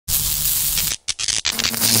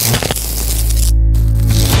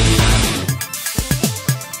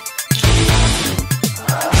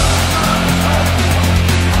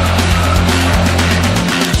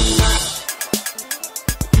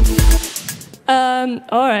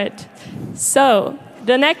All right. So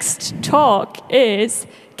the next talk is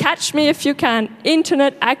Catch Me If You Can,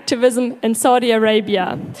 Internet Activism in Saudi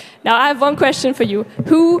Arabia. Now, I have one question for you.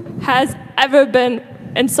 Who has ever been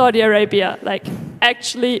in Saudi Arabia, like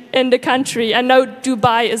actually in the country? And no,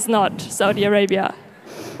 Dubai is not Saudi Arabia.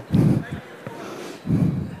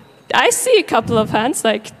 I see a couple of hands,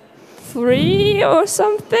 like 3 or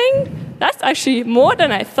something. That's actually more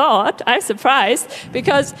than I thought. I'm surprised,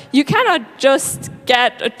 because you cannot just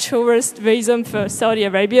get a tourist visa for Saudi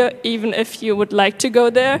Arabia, even if you would like to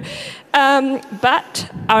go there.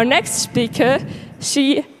 But our next speaker,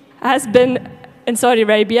 she has been in Saudi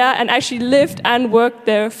Arabia and actually lived and worked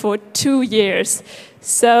there for 2 years.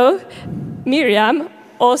 So Miriam,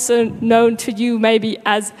 also known to you maybe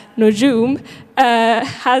as Noujoum,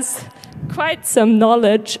 has quite some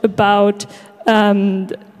knowledge about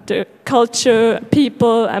the culture,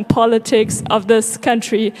 people, and politics of this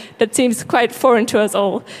country that seems quite foreign to us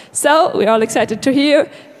all. So we're all excited to hear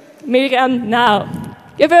Miriam now.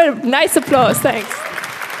 Give her a nice applause, thanks.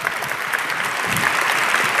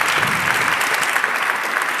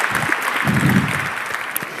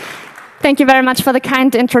 Thank you very much for the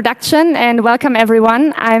kind introduction, and welcome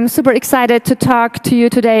everyone. I'm super excited to talk to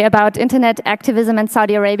you today about internet activism in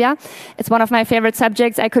Saudi Arabia. It's one of my favorite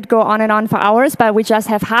subjects. I could go on and on for hours, but we just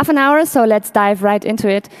have half an hour, so let's dive right into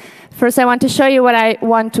it. First, I want to show you what I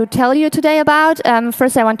want to tell you today about.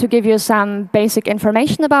 First, I want to give you some basic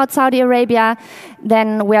information about Saudi Arabia.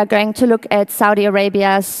 Then we are going to look at Saudi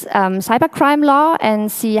Arabia's cybercrime law and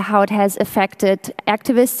see how it has affected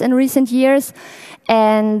activists in recent years.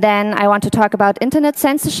 And then I want to talk about internet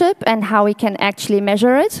censorship and how we can actually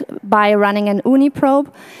measure it by running an UNI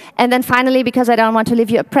probe. And then finally, because I don't want to leave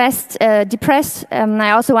you depressed,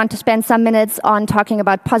 I also want to spend some minutes on talking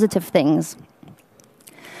about positive things.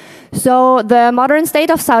 So the modern state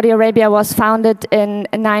of Saudi Arabia was founded in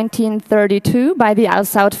 1932 by the Al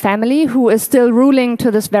Saud family, who is still ruling to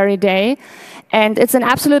this very day. And it's an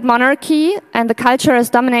absolute monarchy, and the culture is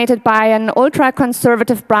dominated by an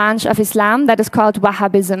ultra-conservative branch of Islam that is called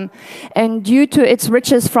Wahhabism. And due to its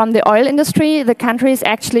riches from the oil industry, the country is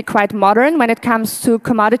actually quite modern when it comes to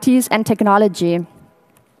commodities and technology.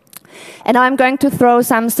 And now I'm going to throw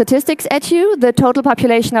some statistics at you. The total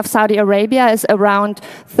population of Saudi Arabia is around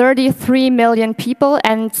 33 million people,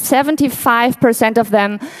 and 75% of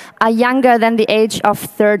them are younger than the age of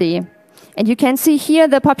 30. And you can see here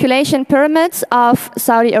the population pyramids of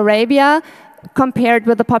Saudi Arabia compared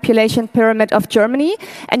with the population pyramid of Germany.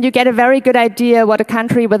 And you get a very good idea what a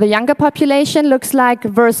country with a younger population looks like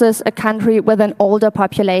versus a country with an older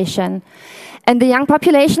population. And the young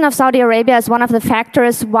population of Saudi Arabia is one of the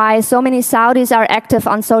factors why so many Saudis are active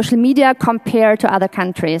on social media compared to other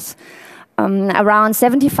countries. Around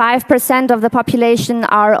 75% of the population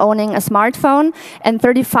are owning a smartphone, and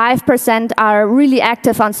 35% are really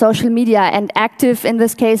active on social media. And active in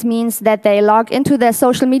this case means that they log into their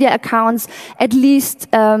social media accounts at least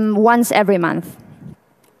once every month.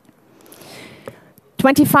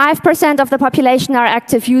 25% of the population are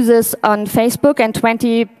active users on Facebook, and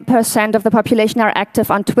 20% of the population are active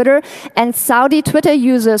on Twitter. And Saudi Twitter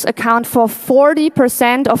users account for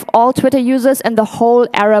 40% of all Twitter users in the whole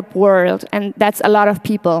Arab world. And that's a lot of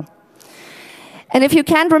people. And if you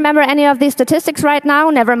can't remember any of these statistics right now,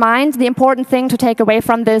 never mind. The important thing to take away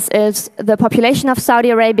from this is the population of Saudi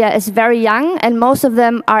Arabia is very young, and most of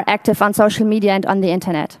them are active on social media and on the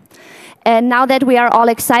internet. And now that we are all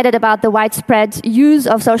excited about the widespread use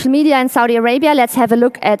of social media in Saudi Arabia, let's have a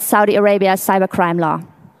look at Saudi Arabia's cybercrime law.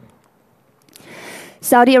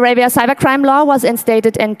 Saudi Arabia's cybercrime law was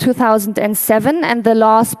instated in 2007, and the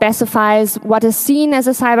law specifies what is seen as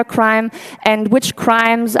a cybercrime and which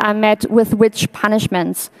crimes are met with which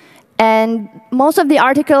punishments. And most of the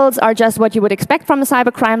articles are just what you would expect from a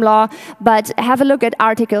cybercrime law, but have a look at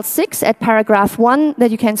Article 6 at paragraph 1 that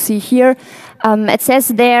you can see here. It says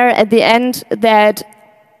there at the end that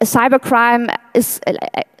a cybercrime is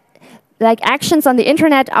like actions on the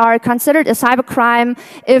internet are considered a cybercrime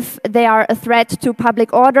if they are a threat to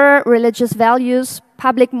public order, religious values,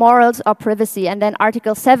 public morals, or privacy. And then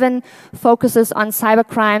Article 7 focuses on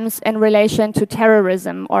cybercrimes in relation to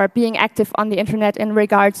terrorism or being active on the internet in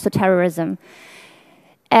regards to terrorism.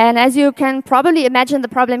 And as you can probably imagine, the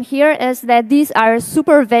problem here is that these are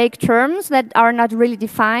super vague terms that are not really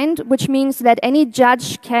defined, which means that any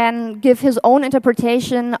judge can give his own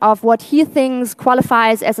interpretation of what he thinks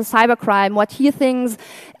qualifies as a cybercrime, what he thinks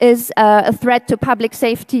is a threat to public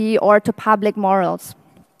safety or to public morals.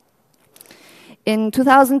 In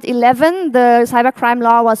 2011, the cybercrime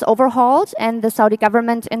law was overhauled and the Saudi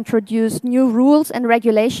government introduced new rules and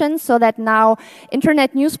regulations so that now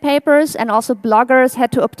internet newspapers and also bloggers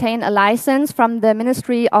had to obtain a license from the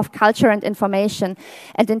Ministry of Culture and Information.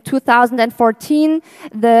 And in 2014,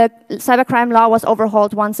 the cybercrime law was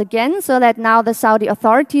overhauled once again so that now the Saudi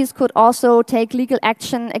authorities could also take legal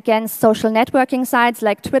action against social networking sites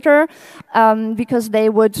like Twitter because they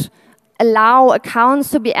would allow accounts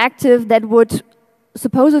to be active that would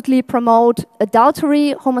supposedly promote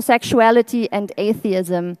adultery, homosexuality, and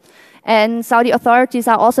atheism. And Saudi authorities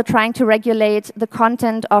are also trying to regulate the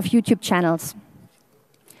content of YouTube channels.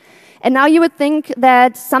 And now you would think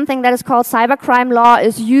that something that is called cybercrime law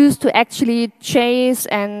is used to actually chase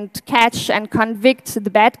and catch and convict the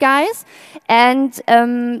bad guys. And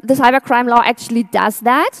the cybercrime law actually does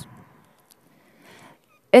that.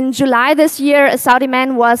 In July this year, a Saudi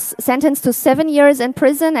man was sentenced to 7 years in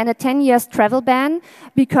prison and a 10-year travel ban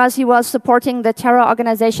because he was supporting the terror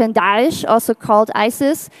organization Daesh, also called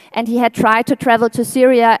ISIS, and he had tried to travel to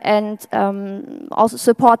Syria and also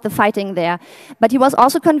support the fighting there. But he was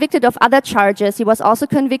also convicted of other charges. He was also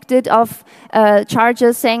convicted of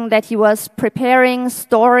charges saying that he was preparing,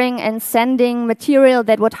 storing, and sending material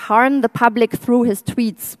that would harm the public through his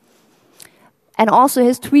tweets. And also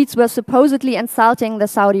his tweets were supposedly insulting the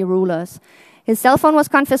Saudi rulers. His cell phone was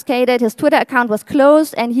confiscated, his Twitter account was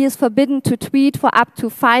closed, and he is forbidden to tweet for up to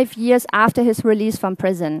 5 years after his release from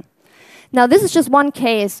prison. Now, this is just one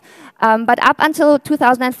case, but up until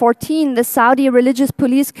 2014, the Saudi religious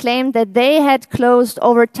police claimed that they had closed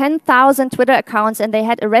over 10,000 Twitter accounts and they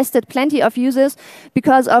had arrested plenty of users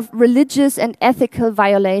because of religious and ethical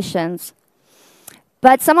violations.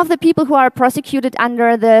 But some of the people who are prosecuted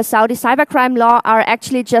under the Saudi cybercrime law are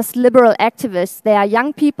actually just liberal activists. They are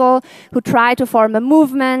young people who try to form a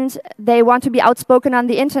movement. They want to be outspoken on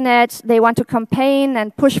the internet. They want to campaign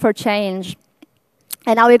and push for change.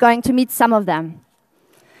 And now we're going to meet some of them.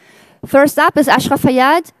 First up is Ashraf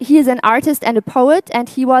Fayyad. He is an artist and a poet, and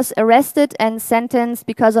he was arrested and sentenced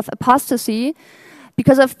because of apostasy,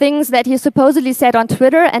 because of things that he supposedly said on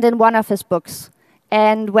Twitter and in one of his books.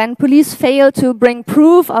 And when police failed to bring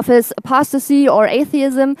proof of his apostasy or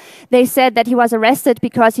atheism, they said that he was arrested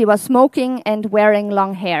because he was smoking and wearing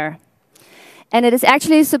long hair. And it is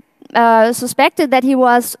actually suspected that he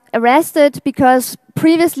was arrested because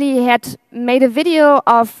previously he had made a video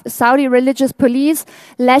of Saudi religious police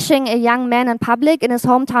lashing a young man in public in his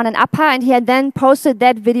hometown in Abha, and he had then posted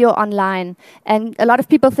that video online. And a lot of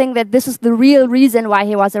people think that this is the real reason why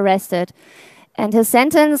he was arrested. And his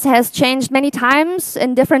sentence has changed many times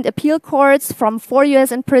in different appeal courts, from 4 years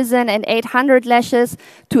in prison and 800 lashes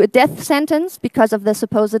to a death sentence because of the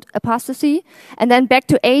supposed apostasy, and then back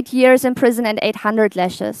to 8 years in prison and 800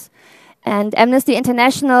 lashes. And Amnesty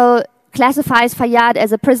International classifies Fayyad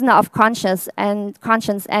as a prisoner of conscience, and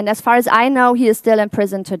as far as I know, he is still in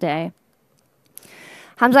prison today.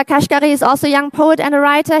 Hamza Kashgari is also a young poet and a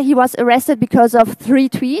writer. He was arrested because of 3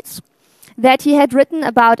 tweets that he had written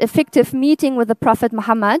about a fictive meeting with the Prophet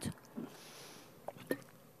Muhammad.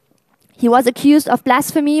 He was accused of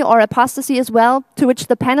blasphemy or apostasy as well, to which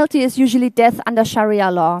the penalty is usually death under Sharia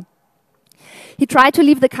law. He tried to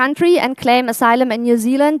leave the country and claim asylum in New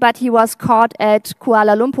Zealand, but he was caught at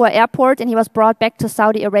Kuala Lumpur airport and he was brought back to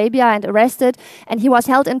Saudi Arabia and arrested, and he was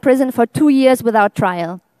held in prison for 2 years without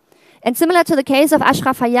trial. And similar to the case of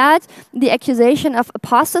Ashraf Fayyad, the accusation of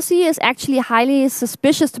apostasy is actually highly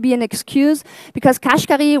suspicious to be an excuse, because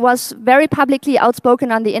Kashgari was very publicly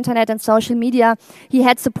outspoken on the internet and social media. He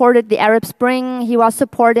had supported the Arab Spring. He was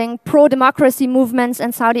supporting pro-democracy movements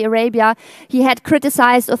in Saudi Arabia. He had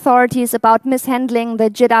criticized authorities about mishandling the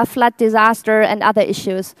Jeddah flood disaster and other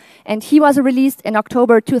issues. And he was released in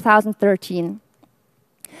October 2013.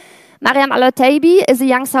 Mariam Al-Otaibi is a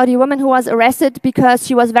young Saudi woman who was arrested because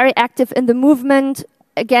she was very active in the movement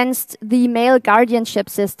against the male guardianship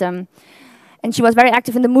system. And she was very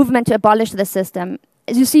active in the movement to abolish the system.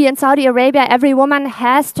 As you see, in Saudi Arabia, every woman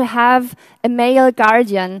has to have a male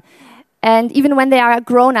guardian. and even when they are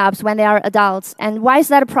grown-ups, when they are adults. And why is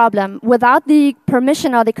that a problem? Without the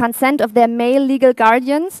permission or the consent of their male legal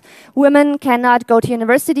guardians, women cannot go to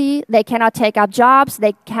university, they cannot take up jobs,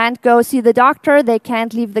 they can't go see the doctor, they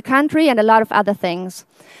can't leave the country, and a lot of other things.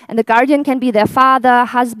 And the guardian can be their father,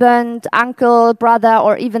 husband, uncle, brother,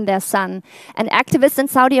 or even their son. And activists in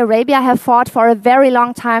Saudi Arabia have fought for a very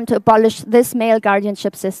long time to abolish this male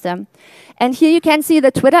guardianship system. And here you can see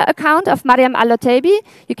the Twitter account of Mariam Al-Otaibi.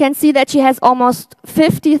 You can see that she has almost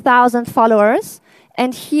 50,000 followers.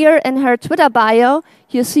 And here in her Twitter bio,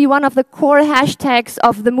 you see one of the core hashtags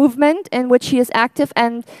of the movement in which she is active,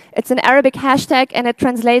 and it's an Arabic hashtag, and it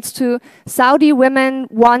translates to Saudi women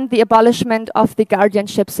want the abolishment of the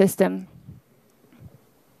guardianship system.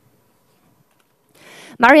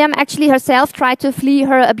 Mariam actually herself tried to flee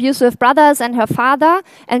her abusive brothers and her father,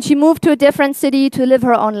 and she moved to a different city to live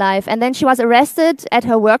her own life. And then she was arrested at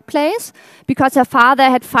her workplace because her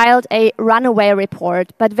father had filed a runaway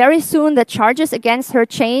report. But very soon the charges against her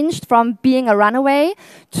changed from being a runaway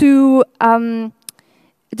to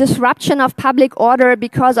disruption of public order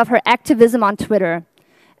because of her activism on Twitter.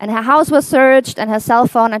 And her house was searched, and her cell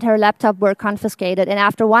phone and her laptop were confiscated. And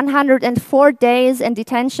after 104 days in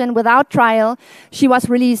detention without trial, she was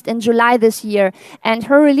released in July this year. And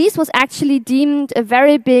her release was actually deemed a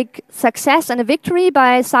very big success and a victory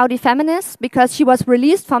by Saudi feminists, because she was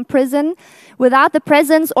released from prison without the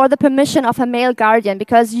presence or the permission of her male guardian.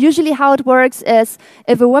 Because usually how it works is,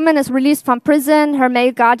 if a woman is released from prison, her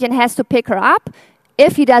male guardian has to pick her up.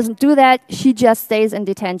 If he doesn't do that, she just stays in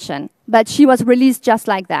detention. But she was released just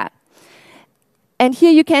like that. And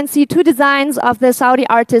here you can see two designs of the Saudi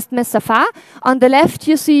artist Miss Safa. On the left,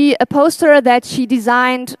 you see a poster that she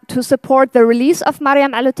designed to support the release of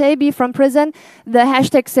Mariam Al-Otaibi from prison. The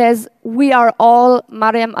hashtag says, "We are all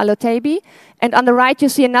Mariam Al-Otaibi." And on the right, you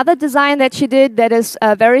see another design that she did that is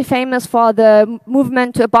very famous for the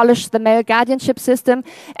movement to abolish the male guardianship system.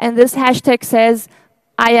 And this hashtag says,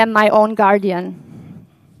 "I am my own guardian."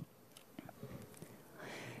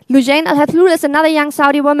 Loujain Al-Hathloul is another young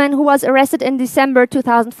Saudi woman who was arrested in December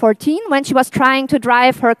 2014 when she was trying to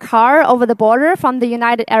drive her car over the border from the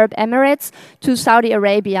United Arab Emirates to Saudi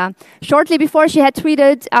Arabia. Shortly before, she had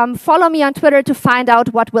tweeted, "Follow me on Twitter to find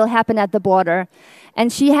out what will happen at the border."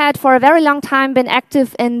 And she had for a very long time been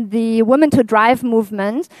active in the Women to Drive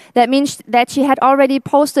movement. That means that she had already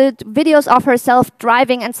posted videos of herself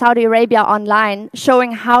driving in Saudi Arabia online,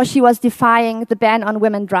 showing how she was defying the ban on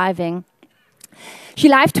women driving. She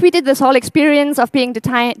live tweeted this whole experience of being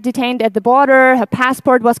detained at the border. Her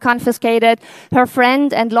passport was confiscated. Her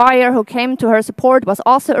friend and lawyer who came to her support was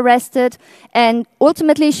also arrested. And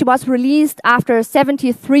ultimately, she was released after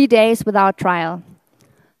 73 days without trial.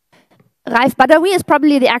 Raif Badawi is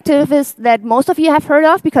probably the activist that most of you have heard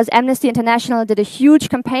of, because Amnesty International did a huge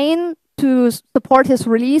campaign to support his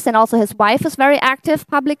release, and also his wife is very active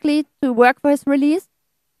publicly to work for his release.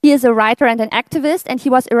 He is a writer and an activist, and he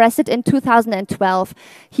was arrested in 2012.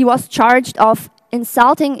 He was charged of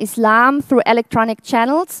insulting Islam through electronic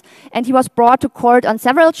channels, and he was brought to court on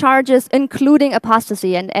several charges, including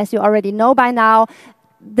apostasy. And as you already know by now,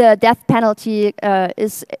 the death penalty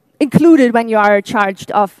is included when you are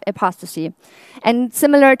charged of apostasy. And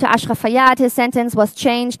similar to Ashraf Fayyad, his sentence was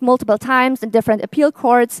changed multiple times in different appeal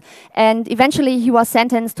courts, and eventually he was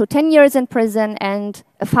sentenced to 10 years in prison and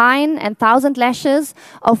a fine and 1,000 lashes,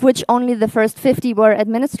 of which only the first 50 were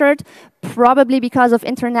administered, probably because of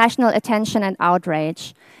international attention and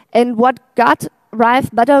outrage. And what got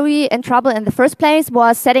Raif Badawi in trouble in the first place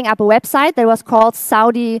was setting up a website that was called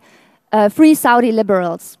Free Saudi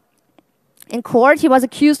Liberals. In court, he was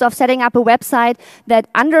accused of setting up a website that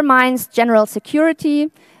undermines general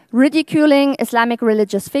security, ridiculing Islamic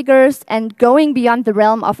religious figures, and going beyond the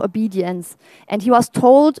realm of obedience. And he was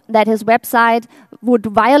told that his website would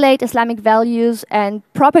violate Islamic values and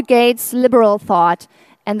propagates liberal thought.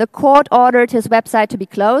 And the court ordered his website to be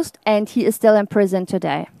closed, and he is still in prison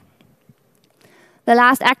today. The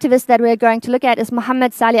last activist that we're going to look at is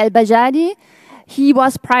Mohammed Salih al-Bajadi. He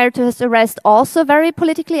was, prior to his arrest, also very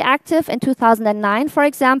politically active. In 2009, for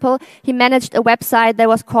example, he managed a website that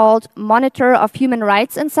was called Monitor of Human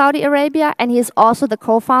Rights in Saudi Arabia, and he is also the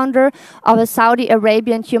co-founder of a Saudi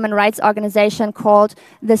Arabian human rights organization called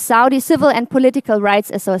the Saudi Civil and Political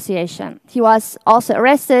Rights Association. He was also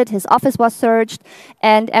arrested, his office was searched,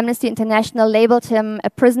 and Amnesty International labeled him a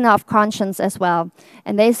prisoner of conscience as well.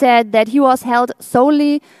 And they said that he was held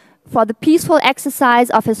solely for the peaceful exercise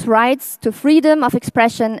of his rights to freedom of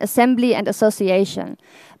expression, assembly, and association.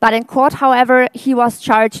 But in court, however, he was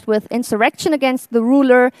charged with insurrection against the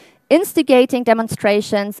ruler, instigating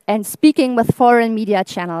demonstrations, and speaking with foreign media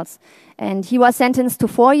channels. And he was sentenced to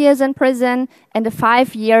 4 years in prison and a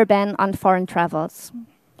 5-year ban on foreign travels.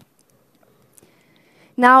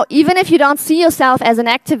 Now, even if you don't see yourself as an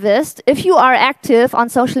activist, if you are active on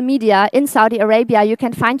social media in Saudi Arabia, you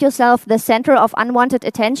can find yourself the center of unwanted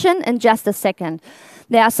attention in just a second.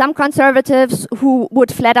 There are some conservatives who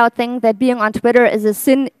would flat out think that being on Twitter is a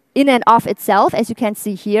sin in and of itself, as you can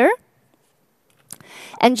see here.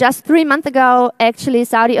 And just 3 months ago, actually,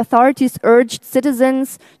 Saudi authorities urged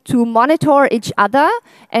citizens to monitor each other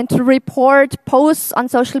and to report posts on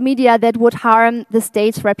social media that would harm the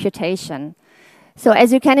state's reputation. So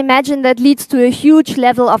as you can imagine, that leads to a huge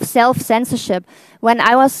level of self-censorship. When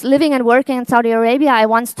I was living and working in Saudi Arabia, I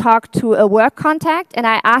once talked to a work contact, and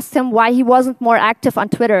I asked him why he wasn't more active on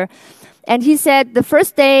Twitter. And he said the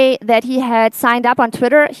first day that he had signed up on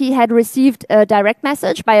Twitter, he had received a direct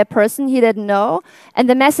message by a person he didn't know. And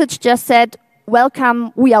the message just said,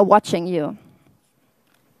 "Welcome, we are watching you."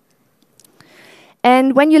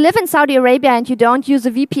 And when you live in Saudi Arabia and you don't use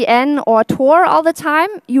a VPN or Tor all the time,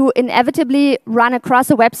 you inevitably run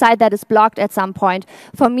across a website that is blocked at some point.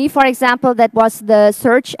 For me, for example, that was the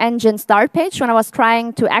search engine start page. When I was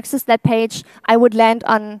trying to access that page, I would land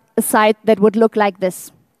on a site that would look like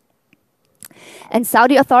this. And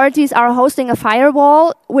Saudi authorities are hosting a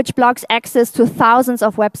firewall which blocks access to thousands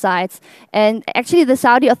of websites. And actually the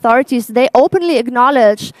Saudi authorities, they openly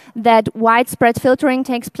acknowledge that widespread filtering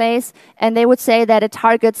takes place, and they would say that it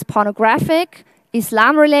targets pornographic,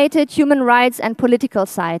 Islam-related, human rights and political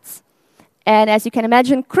sites. And as you can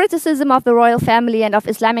imagine, criticism of the royal family and of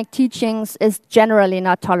Islamic teachings is generally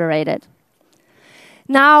not tolerated.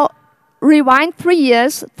 Now, rewind 3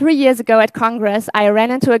 years. 3 years ago at Congress, I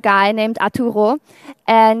ran into a guy named Arturo,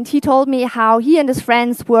 and he told me how he and his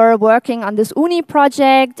friends were working on this UNI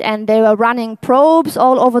project, and they were running probes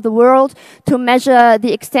all over the world to measure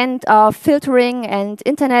the extent of filtering and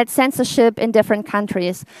internet censorship in different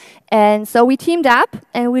countries. And so we teamed up,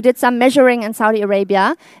 and we did some measuring in Saudi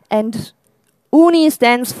Arabia, and UNI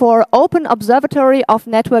stands for Open Observatory of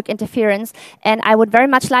Network Interference, and I would very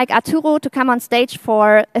much like Arturo to come on stage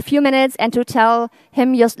for a few minutes and to tell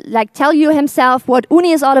you himself what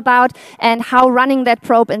UNI is all about and how running that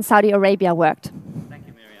probe in Saudi Arabia worked. Thank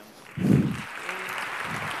you, Miriam.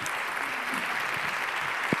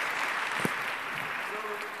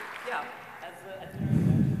 As Miriam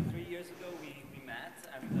mentioned, 3 years ago we met,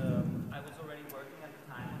 and I was already working at the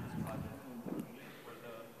time on this project for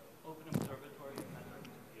the Open Observatory of Network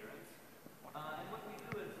Interference. And what we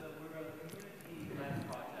do is we're a community-led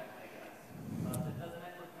project, I guess, that does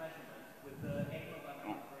network measurement with the aim of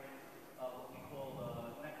uncovering what we call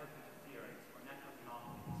network interference or network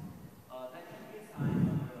anomalies. That can be a sign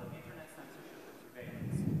of internet censorship or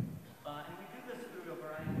surveillance. And we do this through a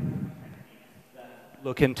variety of different techniques that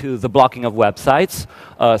look into the blocking of websites,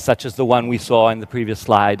 such as the one we saw in the previous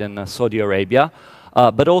slide in Saudi Arabia.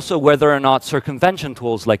 But also whether or not circumvention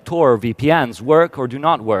tools like Tor or VPNs work or do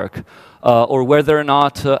not work, or whether or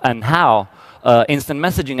not and how instant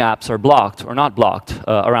messaging apps are blocked or not blocked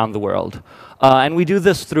around the world. And we do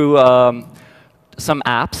this through some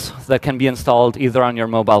apps that can be installed either on your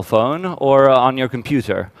mobile phone or on your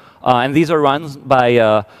computer. And these are run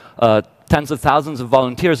by tens of thousands of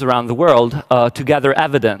volunteers around the world to gather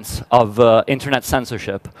evidence of internet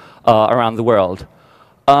censorship around the world.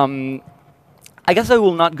 I guess I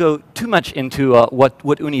will not go too much into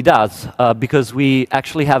what UNI does, because we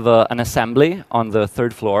actually have an assembly on the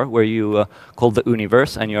 3rd floor where you call the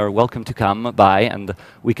Universe, and you're welcome to come by, and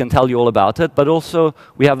we can tell you all about it. But also,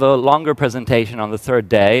 we have a longer presentation on the 3rd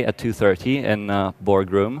day at 2:30 in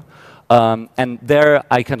Boardroom. And there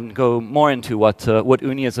I can go more into what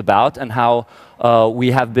UNI is about and how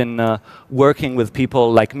we have been working with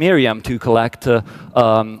people like Miriam to collect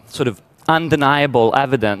sort of undeniable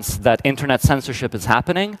evidence that internet censorship is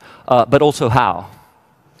happening, but also how.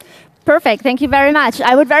 Perfect, thank you very much.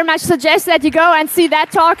 I would very much suggest that you go and see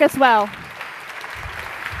that talk as well.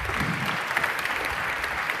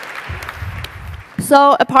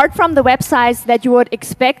 So apart from the websites that you would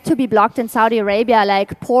expect to be blocked in Saudi Arabia,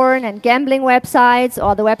 like porn and gambling websites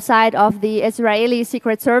or the website of the Israeli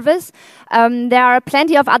Secret Service, there are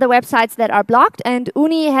plenty of other websites that are blocked, and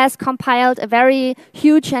UNI has compiled a very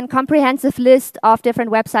huge and comprehensive list of different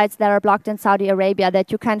websites that are blocked in Saudi Arabia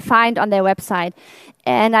that you can find on their website.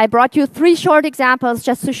 And I brought you 3 short examples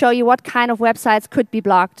just to show you what kind of websites could be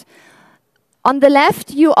blocked. On the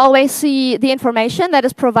left, you always see the information that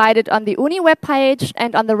is provided on the UNI webpage,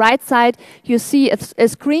 and on the right side, you see a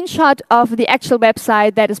screenshot of the actual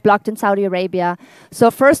website that is blocked in Saudi Arabia.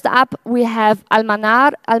 So first up, we have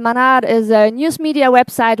Al-Manar. Al-Manar is a news media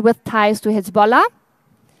website with ties to Hezbollah.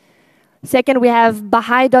 Second, we have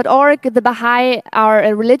Baha'i.org. The Baha'i are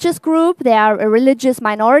a religious group. They are a religious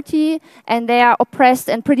minority, and they are oppressed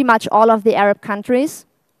in pretty much all of the Arab countries.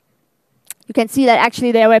 You can see that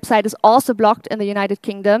actually their website is also blocked in the United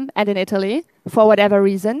Kingdom and in Italy for whatever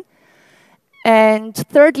reason. And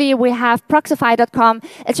thirdly, we have Proxify.com.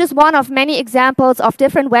 It's just one of many examples of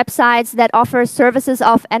different websites that offer services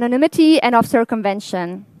of anonymity and of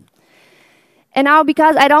circumvention. And now,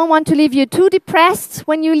 because I don't want to leave you too depressed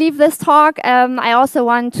when you leave this talk, I also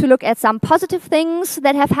want to look at some positive things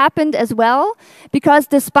that have happened as well. Because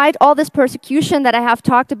despite all this persecution that I have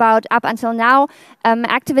talked about up until now,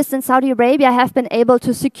 activists in Saudi Arabia have been able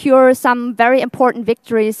to secure some very important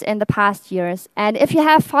victories in the past years. And if you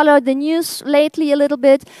have followed the news lately a little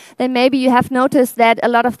bit, then maybe you have noticed that a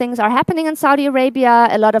lot of things are happening in Saudi Arabia,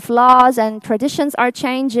 a lot of laws and traditions are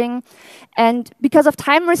changing. And because of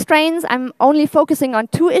time restraints, I'm only focusing on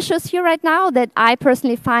two issues here right now that I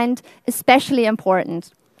personally find especially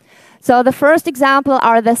important. So the first example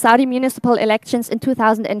are the Saudi municipal elections in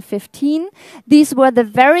 2015. These were the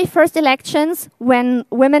very first elections when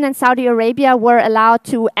women in Saudi Arabia were allowed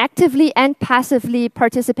to actively and passively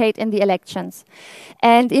participate in the elections.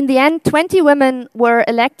 And in the end, 20 women were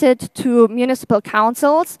elected to municipal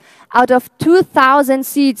councils out of 2,000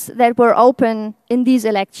 seats that were open in these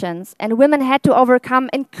elections. And women had to overcome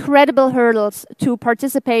incredible hurdles to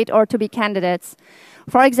participate or to be candidates.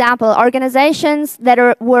 For example, organizations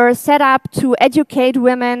that were set up to educate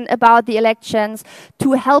women about the elections,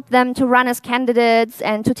 to help them to run as candidates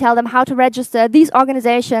and to tell them how to register, these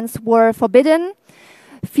organizations were forbidden.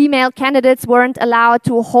 Female candidates weren't allowed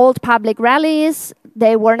to hold public rallies.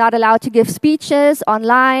 They were not allowed to give speeches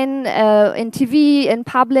online, in TV, in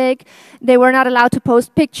public. They were not allowed to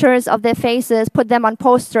post pictures of their faces, put them on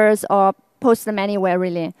posters, or post them anywhere,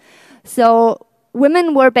 really. So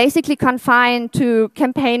women were basically confined to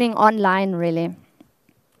campaigning online, really.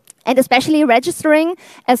 And especially registering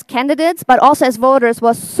as candidates, but also as voters,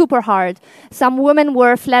 was super hard. Some women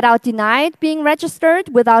were flat out denied being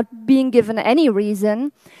registered without being given any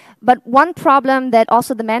reason. But one problem that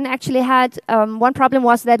also the men actually had, one problem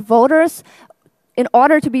was that voters, in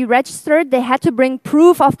order to be registered, they had to bring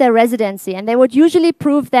proof of their residency. And they would usually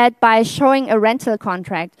prove that by showing a rental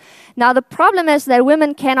contract. Now, the problem is that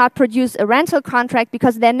women cannot produce a rental contract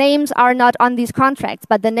because their names are not on these contracts,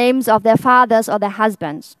 but the names of their fathers or their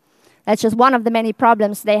husbands. That's just one of the many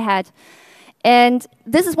problems they had. And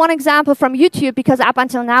this is one example from YouTube, because up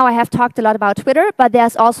until now I have talked a lot about Twitter, but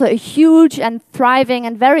there's also a huge and thriving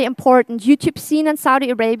and very important YouTube scene in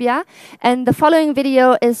Saudi Arabia. And the following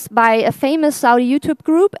video is by a famous Saudi YouTube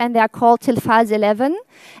group, and they are called Tilfaz 11.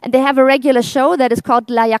 And they have a regular show that is called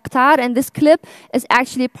La Yaqtar, and this clip is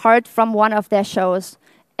actually part from one of their shows.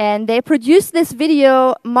 And they produced this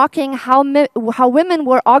video mocking how women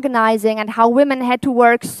were organizing and how women had to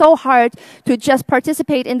work so hard to just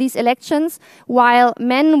participate in these elections, while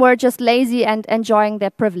men were just lazy and enjoying their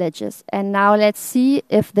privileges. And now let's see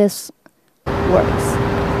if this works.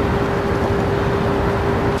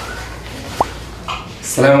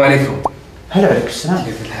 السلام عليكم. هلا عليكم السلام.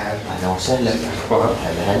 كيف الحال؟ اهلا وسهلا.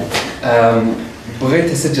 هلا.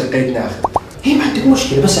 بغيت اسجل قيد ناخذ. هي ما عندك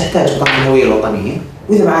مشكلة، بس احتاج بطاقة الهوية الوطنية،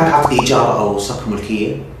 وإذا معك عقد إيجار أو صك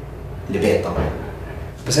ملكية لبيت طبعا.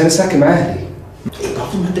 بس أنا ساكن مع أهلي.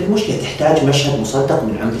 برضو ما عندك مشكلة، تحتاج مشهد مصدق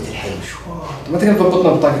من عمدة الحي. مشوار. ما تقدر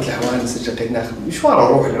تضبطنا بطاقة الحوالي نسجل قيد ناخذ، مشوار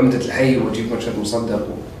أروح لعمدة الحي وأجيب مشهد مصدق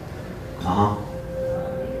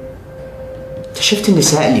أنت شفت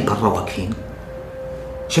النساء اللي برا واقفين؟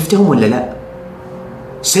 شفتهم ولا لا؟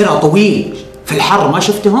 سرى طويل في الحر، ما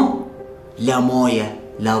شفتهم؟ لا موية،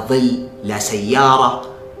 لا ظل، لا سيارة،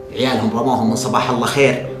 عيالهم رموهم من صباح الله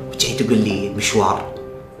خير، وجاي تقول لي مشوار.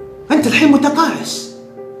 أنت الحين متقاعس،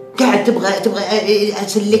 قاعد تبغى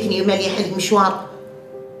أسلكني مالي حق مشوار.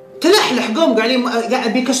 تلحلح قوم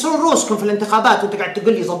قاعد بيكسرون روسكم في الانتخابات وأنت قاعد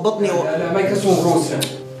تقول لي ضبطني لا ما يكسرون روسنا.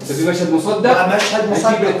 تبي مشهد مصدق؟ لا مشهد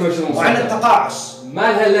مصدق. وعن التقاعس. ما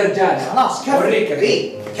لها إلا رجال. خلاص كفو. أوريك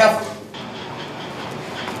إيه كفو.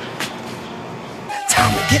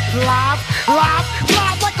 Time to get live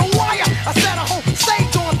like a wire. I set a whole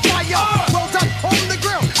stage on fire. Well done on the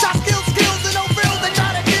grill. Shot skills and no bill. They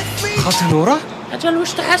gotta get me. خاطر نورة؟ أجل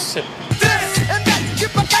وش تحسب؟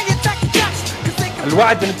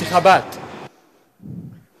 الوعد بالانتخابات.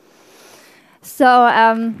 So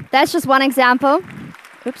that's just one example.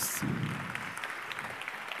 Oops.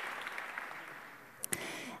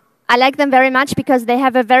 I like them very much because they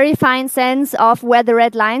have a very fine sense of where the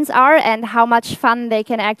red lines are and how much fun they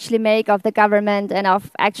can actually make of the government and of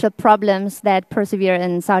actual problems that persevere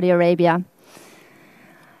in Saudi Arabia.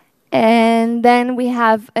 And then we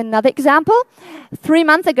have another example. 3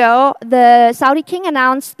 months ago, the Saudi king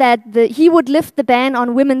announced that he would lift the ban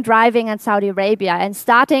on women driving in Saudi Arabia. And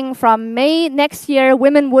starting from May next year,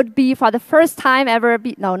 women would be, for the first time ever,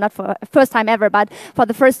 no, not for first time ever, but for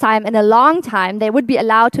the first time in a long time, they would be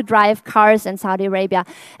allowed to drive cars in Saudi Arabia.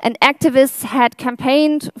 And activists had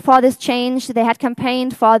campaigned for this change. They had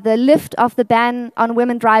campaigned for the lift of the ban on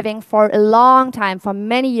women driving for a long time, for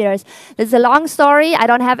many years. This is a long story. I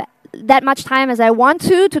don't have that much time as I want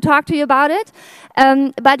to talk to you about it.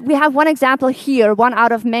 But we have one example here, one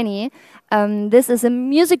out of many. This is a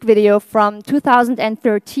music video from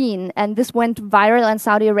 2013, and this went viral in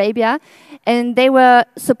Saudi Arabia. And they were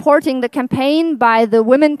supporting the campaign by the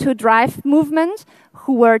Women to Drive movement,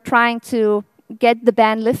 who were trying to get the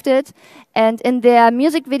ban lifted. And in their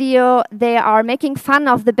music video, they are making fun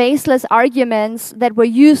of the baseless arguments that were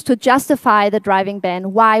used to justify the driving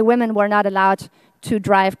ban, why women were not allowed to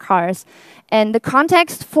drive cars. And the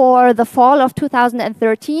context for the fall of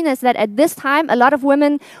 2013 is that at this time, a lot of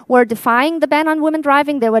women were defying the ban on women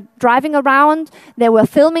driving. They were driving around. They were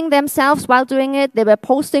filming themselves while doing it. They were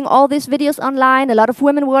posting all these videos online. A lot of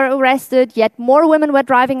women were arrested, yet more women were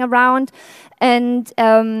driving around. And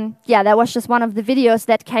yeah, that was just one of the videos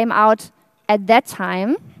that came out at that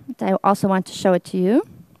time. I also want to show it to you.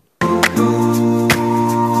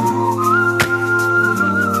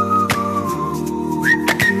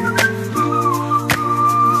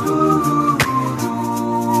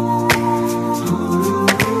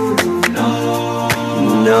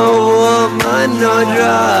 No woman, no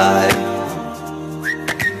drive.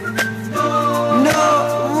 No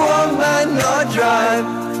woman, no drive.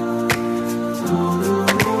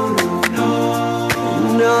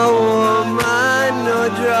 No woman, no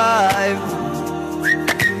drive.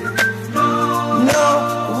 No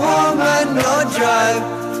woman, no drive.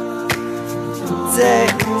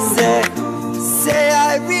 Say,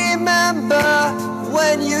 I remember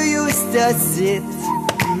when you used to sit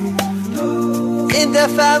in the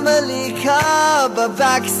family car, but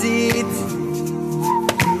backseat.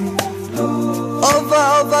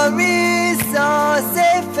 Over me, so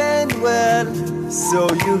safe and well,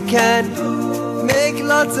 so you can make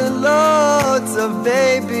lots and lots of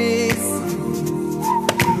babies.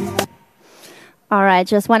 All right,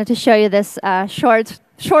 just wanted to show you this short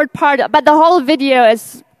part, but the whole video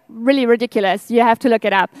is really ridiculous. You have to look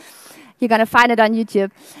it up. You're gonna find it on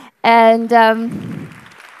YouTube. And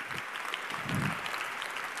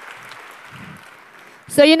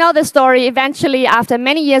so you know the story. Eventually, after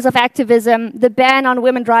many years of activism, the ban on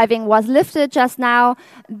women driving was lifted just now.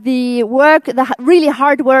 The really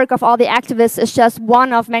hard work of all the activists is just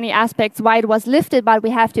one of many aspects why it was lifted, but we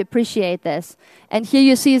have to appreciate this. And here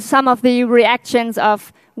you see some of the reactions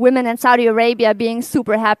of women in Saudi Arabia being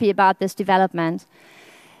super happy about this development.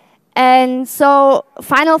 And so,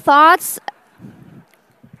 final thoughts.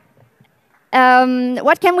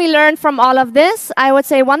 What can we learn from all of this? I would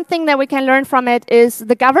say one thing that we can learn from it is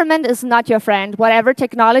the government is not your friend. Whatever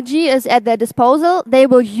technology is at their disposal, they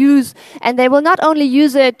will use, and they will not only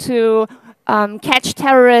use it to catch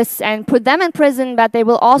terrorists and put them in prison, but they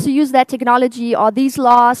will also use that technology or these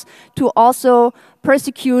laws to also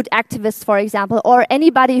persecute activists, for example, or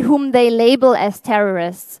anybody whom they label as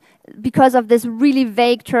terrorists because of this really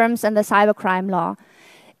vague terms in the cybercrime law.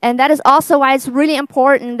 And that is also why it's really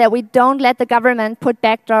important that we don't let the government put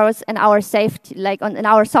backdoors in our safety, like in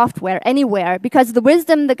our software, anywhere. Because the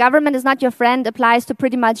wisdom, the government is not your friend, applies to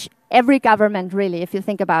pretty much every government, really, if you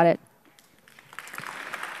think about it.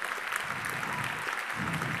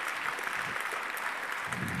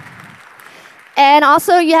 And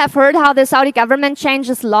also, you have heard how the Saudi government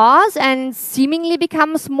changes laws and seemingly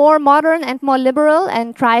becomes more modern and more liberal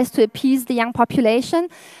and tries to appease the young population.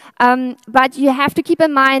 But you have to keep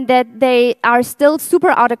in mind that they are still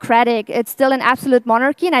super autocratic. It's still an absolute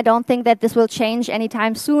monarchy, and I don't think that this will change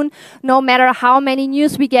anytime soon, no matter how many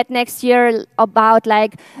news we get next year about,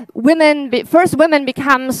 like, first women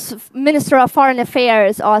becomes Minister of Foreign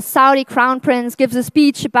Affairs, or Saudi Crown Prince gives a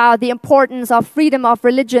speech about the importance of freedom of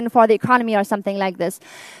religion for the economy or something like this.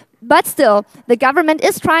 But still, the government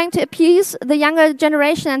is trying to appease the younger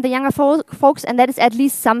generation and the younger folks, and that is at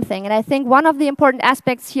least something. And I think one of the important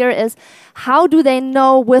aspects here is how do they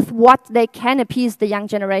know with what they can appease the young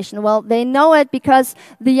generation? Well, they know it because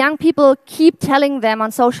the young people keep telling them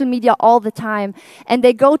on social media all the time, and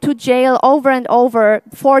they go to jail over and over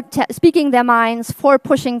for speaking their minds, for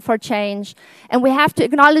pushing for change. And we have to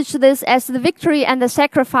acknowledge this as the victory and the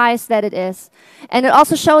sacrifice that it is. And it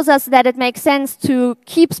also shows us that it makes sense to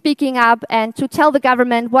keep speaking up and to tell the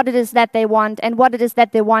government what it is that they want and what it is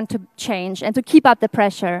that they want to change and to keep up the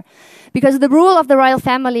pressure. Because the rule of the royal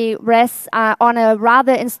family rests on a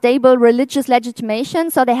rather unstable religious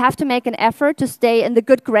legitimation, so they have to make an effort to stay in the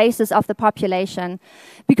good graces of the population,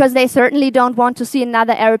 because they certainly don't want to see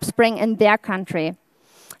another Arab Spring in their country.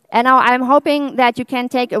 And now I'm hoping that you can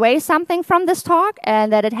take away something from this talk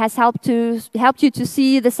and that it has helped you to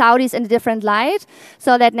see the Saudis in a different light,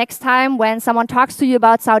 so that next time when someone talks to you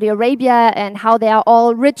about Saudi Arabia and how they are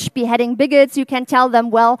all rich, beheading bigots, you can tell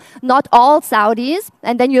them, well, not all Saudis.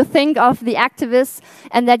 And then you think of the activists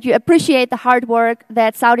and that you appreciate the hard work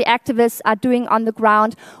that Saudi activists are doing on the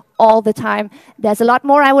ground all the time. There's a lot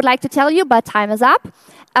more I would like to tell you, but time is up.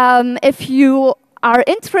 If you are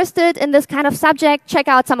interested in this kind of subject, check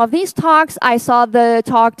out some of these talks. I saw the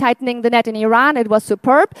talk Tightening the Net in Iran. It was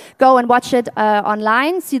superb. Go and watch it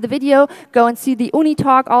online, see the video, go and see the Uni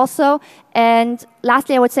talk also. And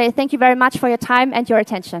lastly, I would say thank you very much for your time and your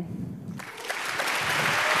attention.